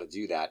out how to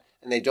do that.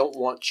 And they don't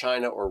want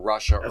China or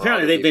Russia or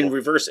apparently they've been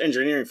reverse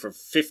engineering for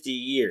 50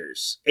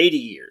 years, 80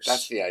 years.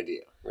 That's the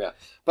idea. Yeah.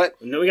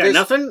 But no, we got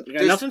nothing? We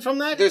got nothing from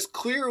that? There's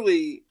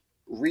clearly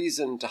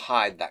reason to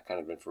hide that kind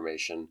of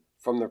information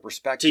from the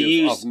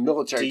perspective of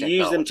military technology.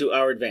 To use them to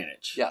our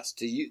advantage. Yes.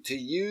 To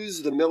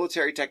use the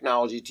military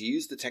technology, to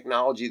use the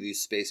technology of these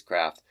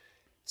spacecraft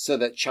so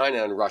that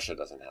China and Russia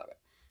doesn't have it.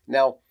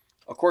 Now,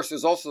 of course,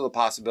 there's also the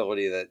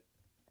possibility that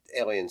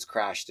aliens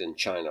crashed in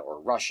China or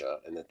Russia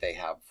and that they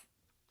have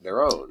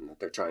their own that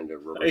they're trying to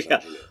reverse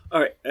engineer.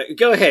 All right,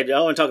 go ahead.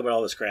 I want to talk about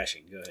all this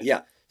crashing. Go ahead.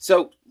 Yeah.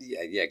 So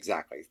yeah,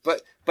 exactly.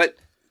 But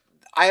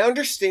I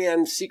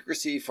understand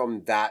secrecy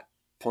from that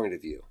point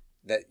of view.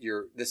 That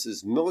this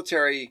is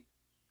military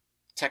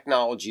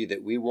technology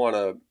that we want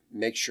to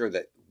make sure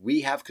that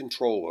we have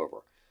control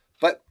over.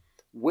 But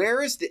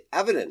where is the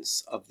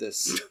evidence of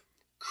this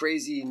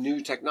crazy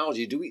new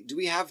technology? Do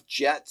we have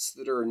jets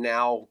that are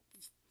now,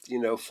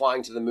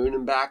 flying to the moon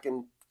and back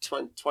in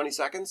 20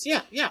 seconds?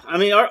 Yeah. I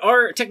mean,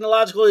 our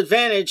technological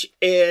advantage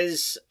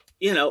is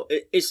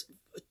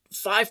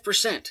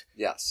 5%.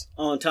 Yes.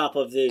 On top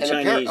of the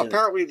Chinese.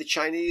 Apparently the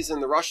Chinese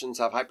and the Russians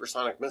have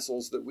hypersonic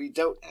missiles that we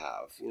don't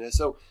have.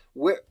 So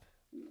we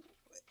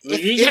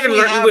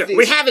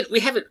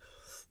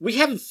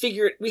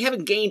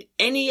haven't gained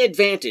any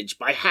advantage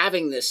by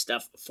having this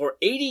stuff for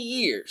 80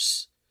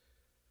 years.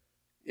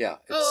 Yeah,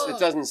 it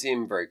doesn't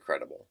seem very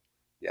credible.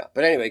 Yeah,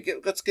 but anyway,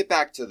 let's get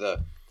back to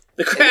the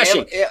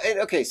crashing.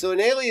 Okay, so an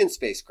alien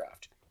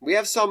spacecraft.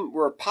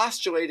 We're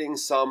postulating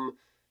some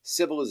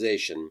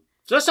civilization.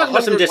 So let's talk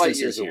about some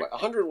distances here.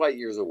 100 light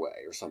years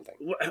away or something.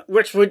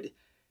 Which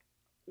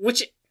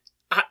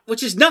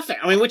is nothing.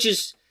 I mean,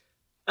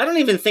 I don't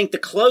even think the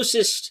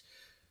closest.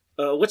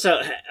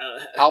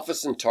 Alpha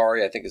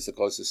Centauri, I think, is the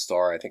closest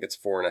star. I think it's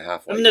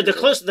 4.5 light years.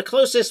 The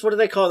closest. What do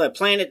they call that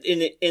planet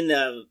in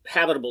the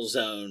habitable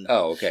zone?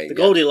 Oh, okay. The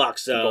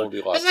Goldilocks zone.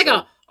 It's like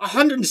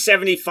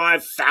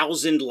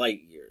 175,000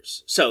 light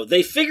years. So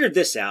they figured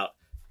this out.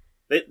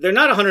 They're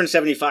not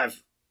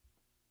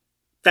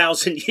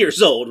 175,000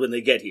 years old when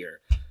they get here,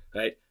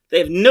 right? They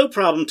have no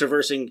problem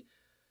traversing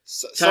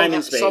time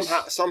and space.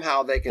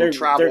 Somehow they can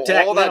travel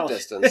all that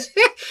distance.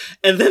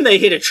 And then they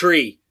hit a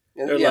tree.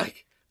 They're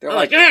like, They're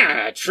like,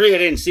 tree, I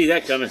didn't see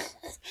that coming.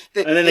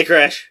 And then they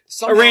crash.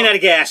 I ran out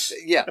of gas.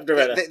 Yeah.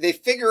 They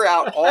figure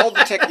out all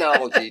the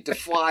technology to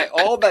fly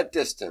all that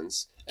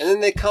distance, and then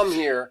they come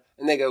here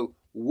and they go,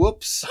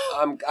 whoops,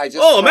 a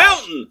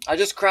mountain! I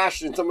just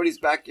crashed in somebody's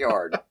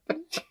backyard.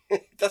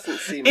 It doesn't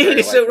seem very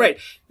likely. So right.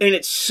 And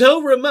it's so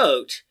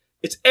remote.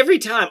 It's every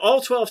time,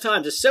 all 12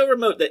 times, it's so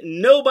remote that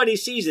nobody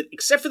sees it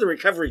except for the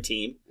recovery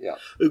team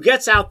who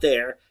gets out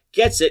there,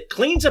 gets it,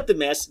 cleans up the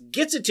mess,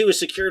 gets it to a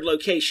secured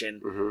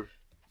location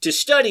to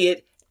study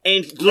it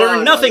and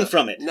learn nothing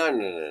from it.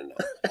 No.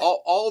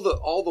 all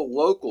the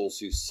locals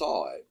who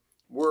saw it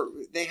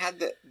they had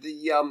the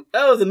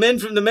Men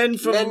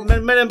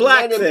in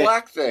Black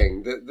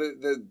thing,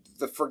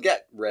 the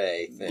forget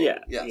ray thing.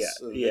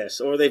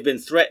 Yes. Or they've been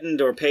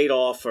threatened or paid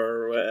off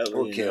or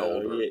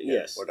killed.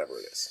 Whatever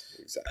it is.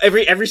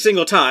 Exactly. Every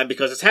single time,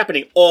 because it's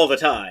happening all the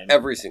time.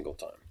 Every single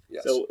time.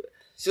 Yes.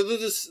 So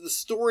the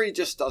story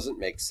just doesn't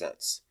make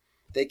sense.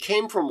 They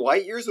came from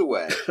light years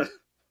away,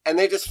 and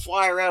they just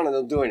fly around and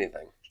don't do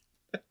anything.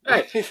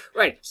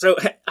 Right. So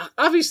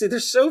obviously they're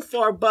so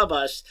far above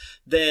us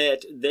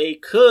that they're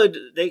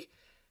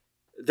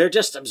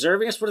just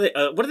observing us. What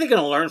are they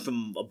going to learn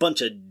from a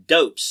bunch of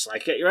dopes?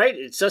 Like, right?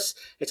 It's just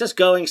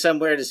going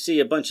somewhere to see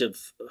a bunch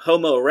of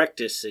Homo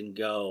erectus and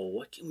go,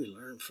 what can we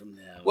learn from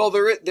them? Well,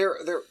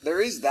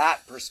 there is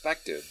that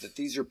perspective that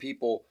these are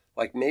people,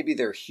 like maybe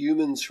they're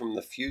humans from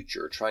the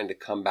future trying to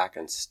come back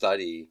and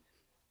study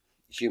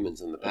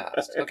humans in the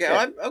past. Okay,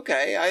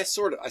 I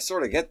sort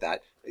of get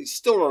that. I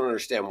still don't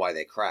understand why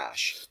they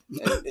crash.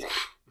 And,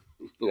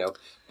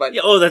 but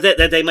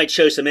that they might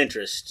show some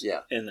interest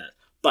in that.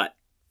 But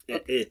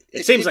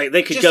it seems like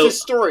they could just go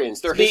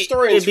historians. They're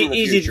historians. It'd be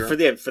easy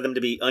future. for them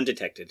to be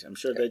undetected. I'm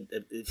sure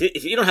that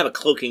if you don't have a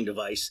cloaking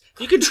device,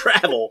 you can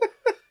travel.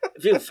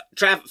 If you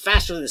travel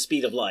faster than the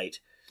speed of light.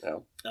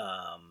 Oh.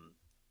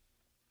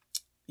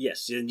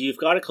 Yes, and you've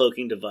got a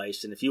cloaking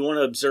device, and if you want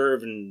to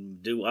observe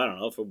and do, I don't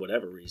know, for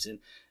whatever reason.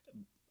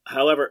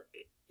 However,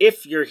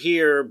 if you're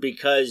here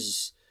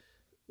because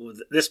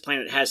this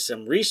planet has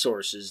some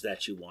resources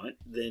that you want,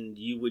 then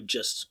you would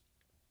just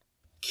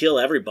kill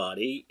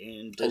everybody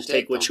and just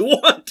take what you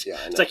want. Yeah,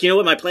 it's like, you know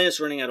what, my planet's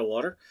running out of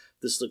water.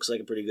 This looks like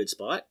a pretty good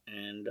spot,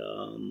 and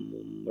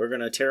we're going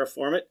to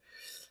terraform it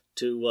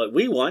to what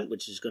we want,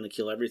 which is going to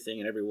kill everything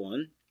and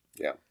everyone.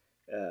 Yeah.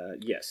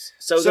 Yes.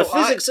 So the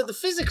physics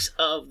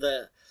of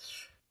the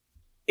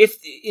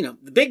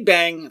Big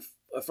Bang.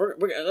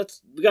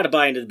 We got to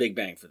buy into the Big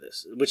Bang for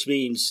this, which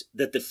means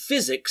that the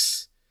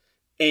physics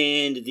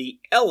and the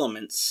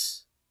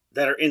elements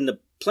that are in the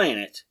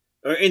planet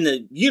or in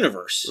the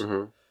universe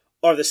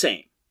are the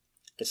same.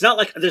 It's not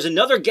like there's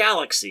another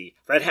galaxy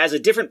that has a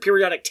different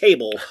periodic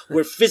table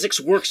where physics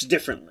works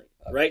differently,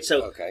 right?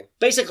 So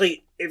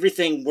basically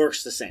everything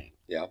works the same.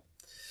 Yeah.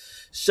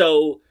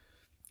 So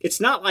it's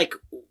not like,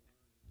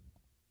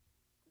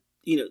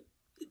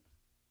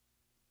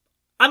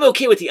 I'm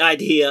okay with the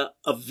idea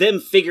of them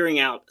figuring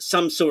out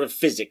some sort of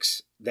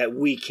physics that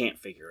we can't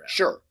figure out.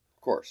 Sure,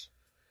 of course.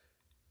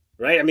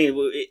 Right? I mean,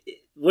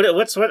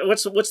 what's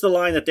the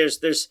line that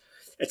there's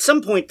at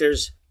some point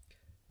there's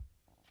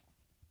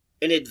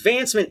an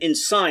advancement in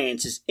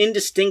science is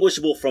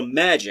indistinguishable from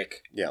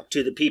magic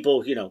to the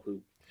people,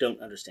 who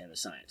don't understand the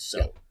science.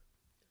 So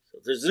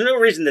there's no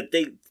reason that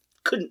they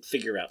couldn't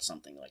figure out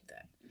something like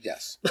that.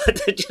 Yes.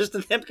 But just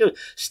them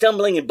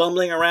stumbling and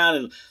bumbling around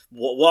and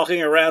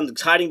walking around,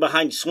 hiding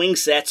behind swing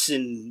sets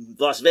in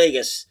Las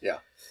Vegas. Yeah.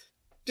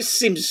 Just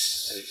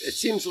seems... It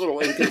seems a little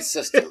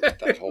inconsistent with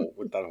that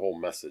whole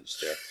message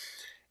there.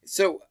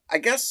 So I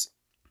guess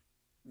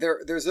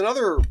there's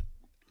another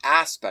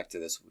aspect to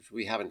this which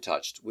we haven't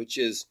touched, which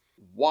is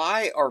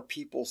why are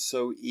people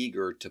so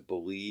eager to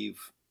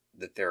believe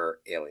that there are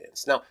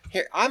aliens? Now,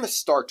 here, I'm a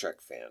Star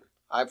Trek fan.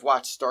 I've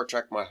watched Star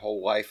Trek my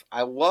whole life.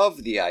 I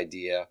love the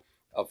idea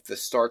of the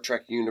Star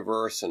Trek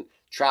universe and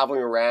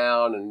traveling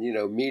around and,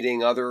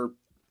 meeting other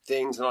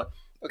things and all.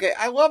 Okay,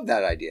 I love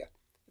that idea.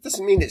 It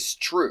doesn't mean it's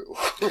true.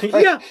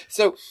 Right? Yeah.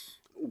 So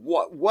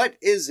what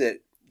is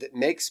it that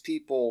makes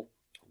people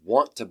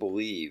want to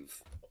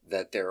believe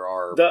that there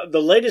are...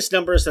 The latest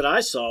numbers that I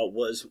saw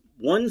was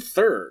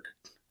 1/3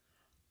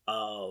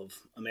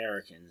 of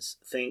Americans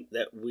think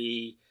that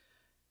we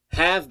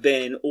have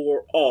been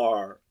or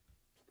are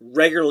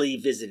regularly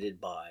visited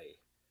by...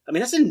 I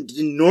mean, that's an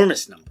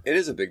enormous number. It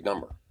is a big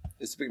number.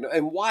 It's a big number.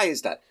 And why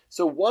is that?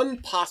 So one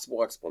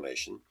possible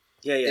explanation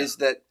is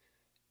that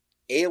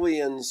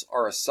aliens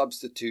are a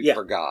substitute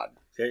for God.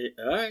 All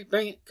right,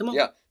 bring it. Come on.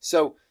 Yeah.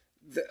 So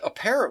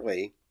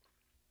apparently,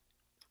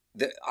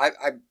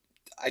 I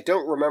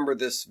don't remember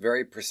this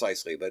very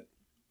precisely, but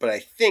I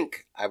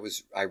think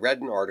I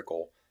read an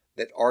article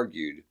that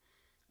argued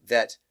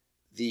that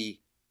the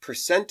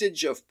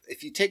percentage of,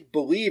 if you take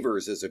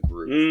believers as a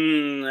group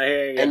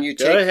and you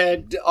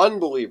take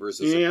unbelievers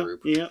as a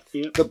group,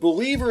 the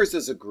believers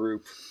as a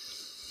group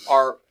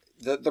are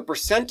the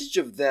percentage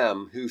of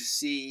them who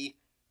see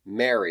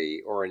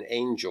Mary or an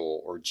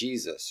angel or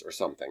Jesus or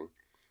something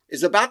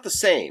is about the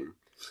same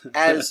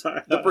as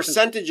the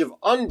percentage of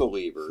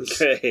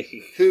unbelievers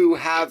who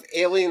have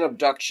alien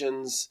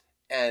abductions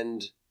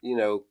and,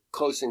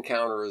 close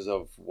encounters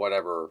of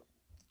whatever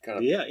kind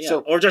of... Yeah.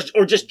 So, or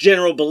just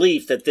general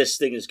belief that this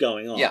thing is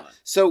going on. Yeah.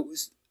 So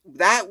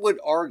that would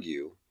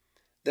argue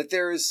that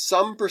there is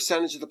some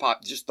percentage of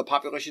just the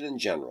population in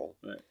general,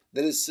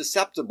 that is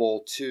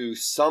susceptible to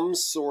some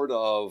sort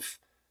of...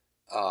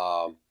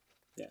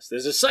 yes,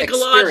 there's a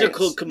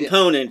psychological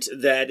component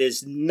that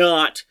is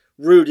not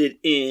rooted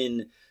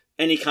in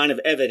any kind of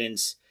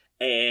evidence,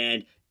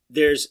 and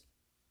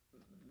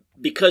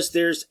because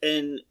there's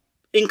an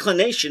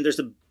inclination,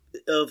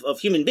 of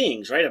human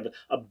beings, right?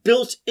 A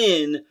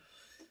built-in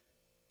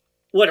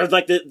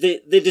like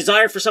the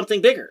desire for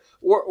something bigger,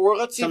 or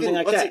let's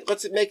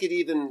make it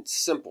even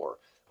simpler.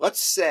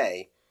 Let's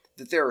say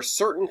that there are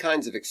certain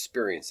kinds of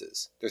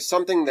experiences. There's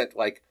something that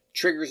like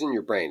triggers in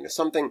your brain. There's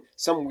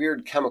some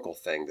weird chemical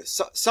thing.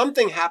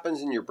 Something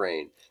happens in your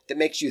brain that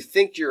makes you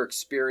think you're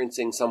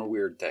experiencing some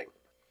weird thing.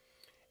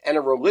 And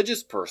a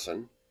religious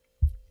person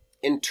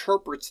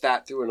interprets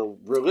that through a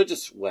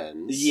religious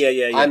lens.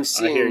 Yeah. I'm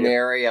seeing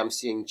Mary, I'm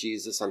seeing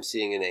Jesus, I'm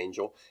seeing an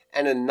angel.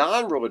 And a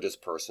non-religious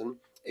person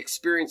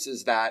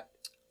experiences that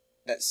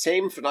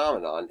same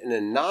phenomenon in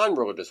a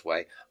non-religious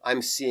way.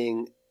 I'm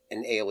seeing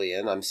an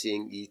alien, I'm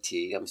seeing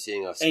E.T., I'm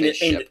seeing a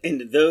spaceship.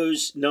 And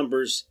those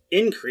numbers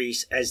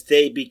increase as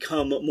they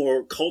become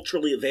more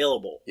culturally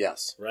available.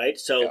 Yes. Right?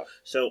 So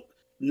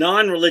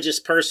non-religious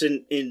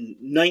person in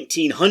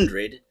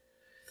 1900,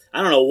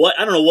 I don't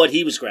know what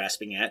he was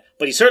grasping at,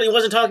 but he certainly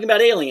wasn't talking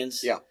about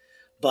aliens. Yeah.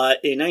 But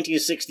in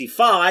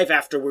 1965,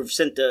 after we've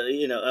sent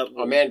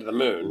a man to the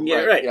moon.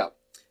 Yeah, right. Yeah.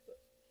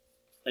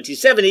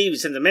 1970, we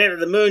sent the man to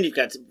the moon. You've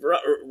got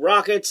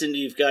rockets, and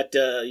you've got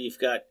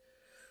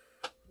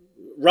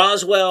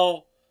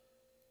Roswell.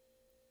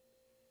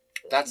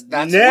 That's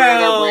where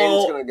their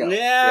brain's going to go.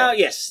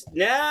 Yes.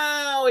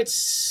 Now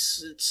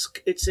it's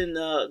in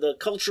the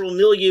cultural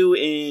milieu,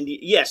 and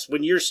yes,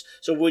 when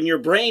your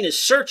brain is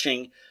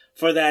searching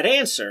for that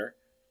answer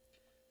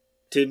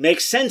to make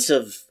sense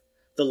of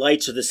the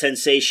lights or the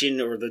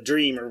sensation or the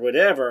dream or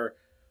whatever,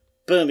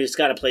 boom, it's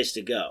got a place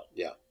to go.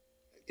 Yeah.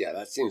 Yeah,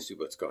 that seems to be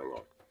what's going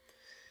on.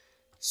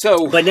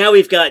 So, but now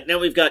we've got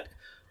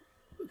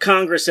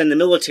Congress and the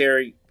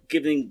military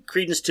giving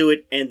credence to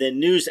it, and then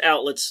news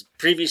outlets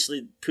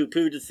previously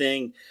poo-pooed the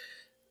thing.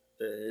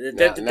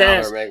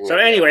 So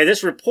anyway,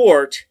 this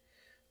report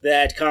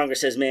that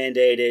Congress has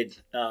mandated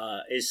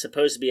is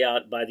supposed to be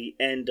out by the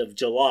end of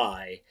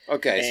July.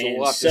 Okay, so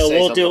we'll have to say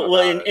something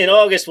about it. In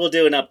August we'll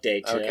do an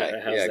update.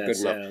 Okay, how's that good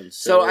sound? enough.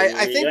 So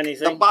I think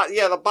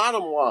the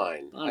bottom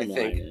line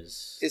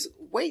is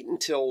wait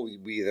until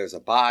there's a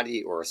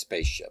body or a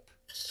spaceship.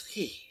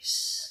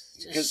 Please,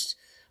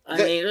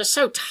 we're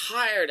so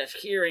tired of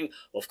hearing,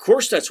 of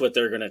course that's what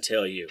they're going to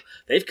tell you.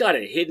 They've got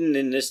it hidden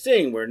in this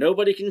thing where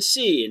nobody can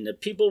see and the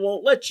people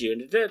won't let you.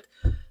 And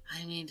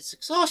it's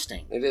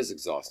exhausting. It is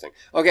exhausting.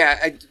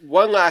 Okay,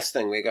 one last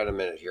thing. We got a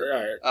minute here. All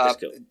right,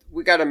 let's go.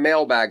 We got a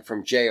mailbag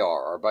from JR,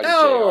 our buddy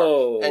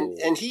JR.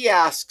 And he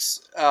asks,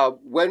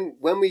 when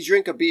we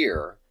drink a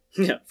beer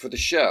for the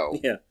show,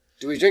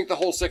 do we drink the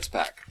whole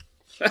 6-pack?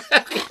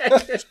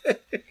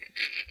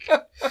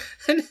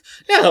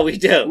 No, we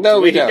don't. No,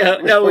 we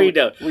don't. No, we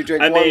don't. We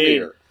drink one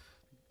beer.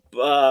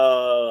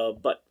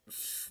 But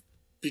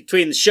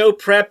between the show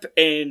prep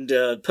and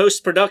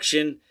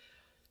post-production,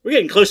 we're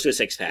getting close to a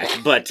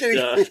 6-pack, but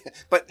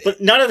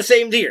not on the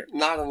same beer.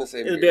 Not on the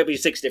same beer. It'll be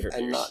 6 different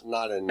beers. And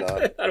not in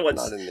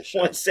the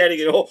show. One setting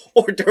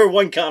or during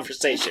one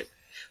conversation.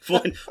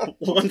 One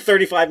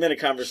 35-minute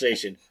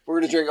conversation.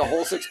 We're going to drink a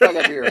whole 6-pack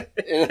of beer.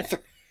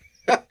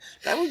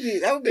 That would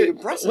be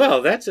impressive.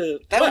 Well,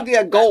 would be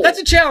a goal. That's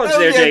a challenge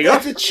there, Diego.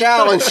 That's a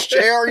challenge,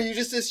 JR. You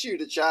just issued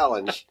a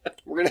challenge.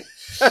 We're gonna.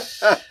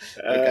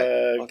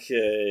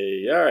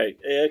 Okay. All right.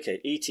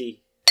 Okay.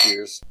 E.T.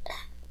 Cheers.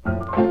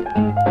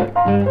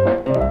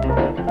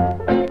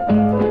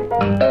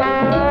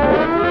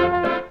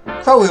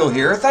 Crowhill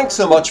here. Thanks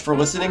so much for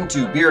listening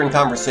to Beer and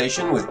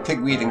Conversation with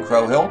Pigweed and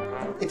Crowhill.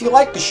 If you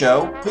like the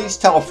show, please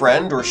tell a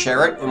friend or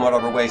share it in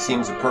whatever way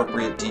seems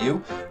appropriate to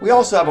you. We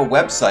also have a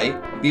website,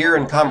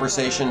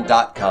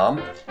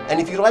 beerandconversation.com.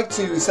 And if you'd like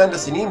to send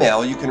us an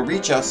email, you can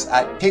reach us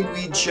at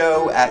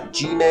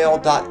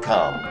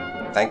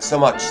pigweedshow@gmail.com. Thanks so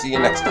much. See you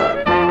next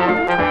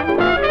time.